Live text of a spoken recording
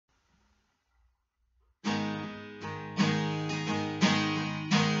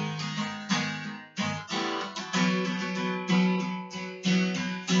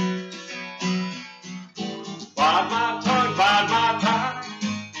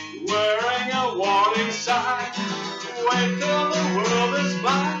side. Wait till the world is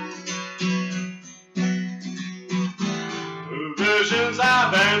blind. Visions I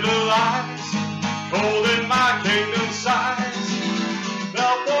vandalize, cold in my kingdom size.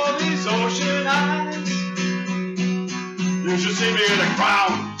 Fell for these ocean eyes. You should see me in a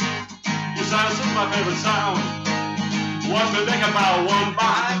crown. Your silence is my favorite sound. Watch me think about one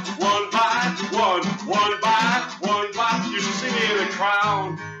by one by one, one by one by. You should see me in a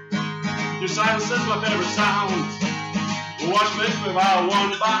crown. Your silence is my favorite sound. Watch me think about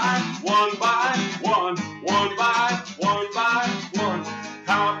one by one by one, one by one by one.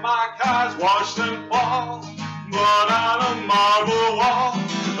 Count my cards, watch them fall. But on a marble wall,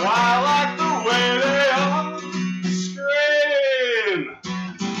 I like the way they all scream.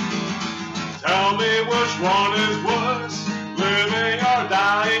 Tell me which one is worse, living or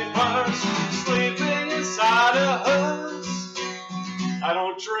dying first, sleeping inside a hearse. I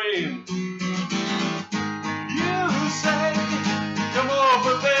don't dream. You say, come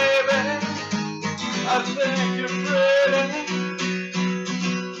over, baby, I think you're pretty.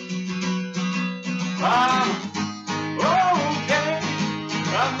 I'm okay,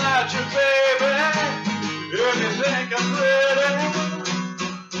 I'm not your baby, if you think I'm pretty.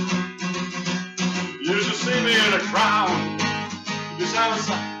 You should see me in a crown. You sound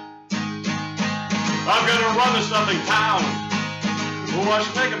like I'm gonna run this nothing town. Watch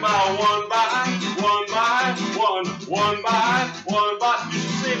me think about one by one by one, one by one by. You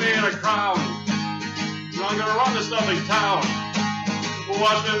should see me in a crown. I'm gonna run this nothing town.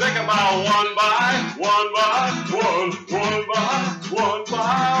 Watch me think about one by one by one, one by one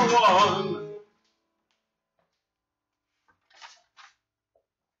by one.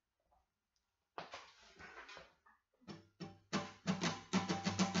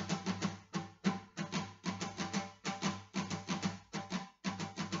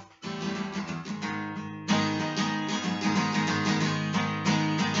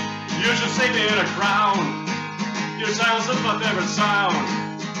 You should see me in a crown. Your silence is my favorite sound.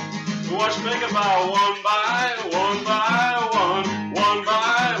 Watch me think about one by one by one, one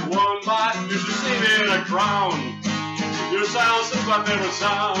by one by. You should see me in a crown. Your silence is my favorite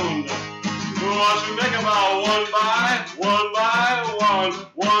sound. Watch me think about one by one by one,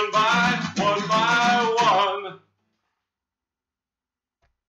 one by one by